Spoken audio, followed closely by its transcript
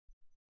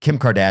Kim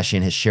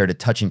Kardashian has shared a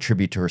touching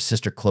tribute to her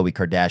sister Khloe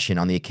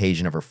Kardashian on the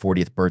occasion of her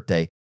 40th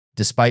birthday,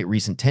 despite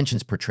recent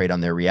tensions portrayed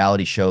on their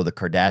reality show, The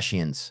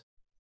Kardashians.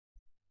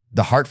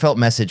 The heartfelt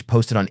message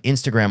posted on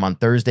Instagram on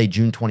Thursday,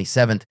 June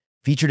 27th,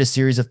 featured a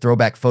series of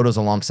throwback photos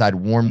alongside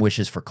warm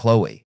wishes for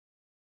Khloe.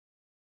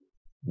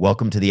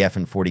 "Welcome to the F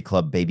and 40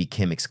 Club, baby,"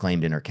 Kim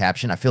exclaimed in her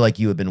caption. "I feel like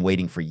you have been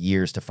waiting for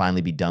years to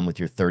finally be done with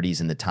your 30s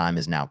and the time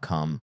has now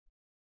come."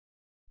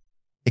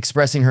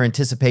 Expressing her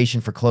anticipation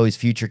for Khloe's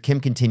future,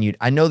 Kim continued,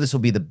 "I know this will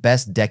be the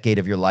best decade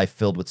of your life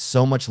filled with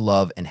so much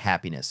love and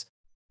happiness.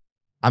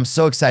 I'm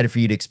so excited for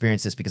you to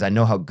experience this because I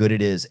know how good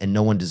it is and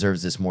no one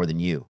deserves this more than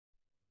you."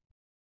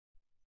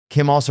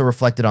 Kim also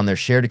reflected on their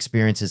shared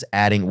experiences,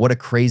 adding, "What a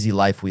crazy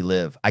life we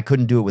live. I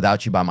couldn't do it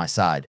without you by my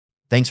side.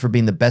 Thanks for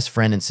being the best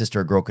friend and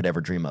sister a girl could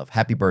ever dream of.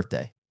 Happy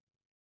birthday."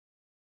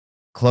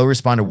 Khloe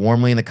responded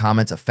warmly in the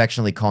comments,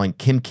 affectionately calling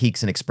Kim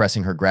Keeks and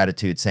expressing her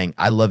gratitude, saying,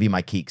 "I love you,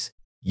 my Keeks.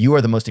 You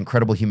are the most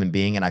incredible human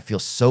being, and I feel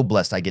so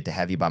blessed I get to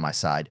have you by my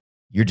side.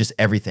 You're just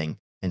everything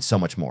and so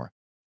much more.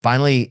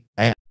 Finally,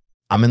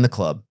 I'm in the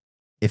club.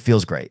 It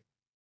feels great."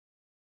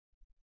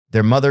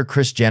 Their mother,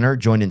 Kris Jenner,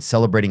 joined in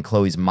celebrating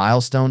Khloe's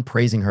milestone,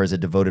 praising her as a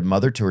devoted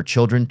mother to her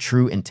children,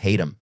 True and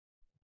Tatum.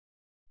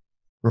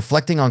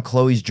 Reflecting on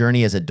Khloe's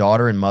journey as a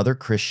daughter and mother,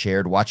 Kris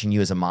shared, "Watching you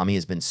as a mommy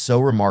has been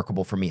so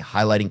remarkable for me,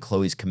 highlighting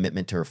Khloe's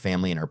commitment to her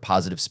family and her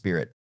positive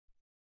spirit."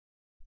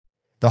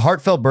 The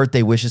heartfelt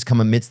birthday wishes come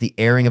amidst the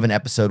airing of an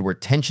episode where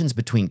tensions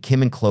between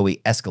Kim and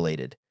Khloe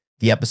escalated.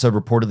 The episode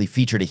reportedly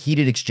featured a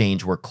heated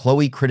exchange where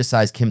Khloe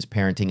criticized Kim's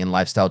parenting and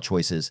lifestyle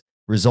choices,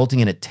 resulting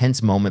in a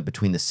tense moment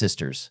between the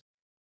sisters.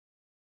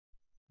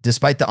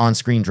 Despite the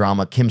on-screen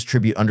drama, Kim's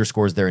tribute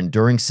underscores their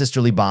enduring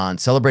sisterly bond,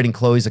 celebrating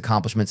Khloe's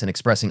accomplishments and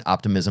expressing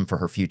optimism for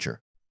her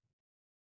future.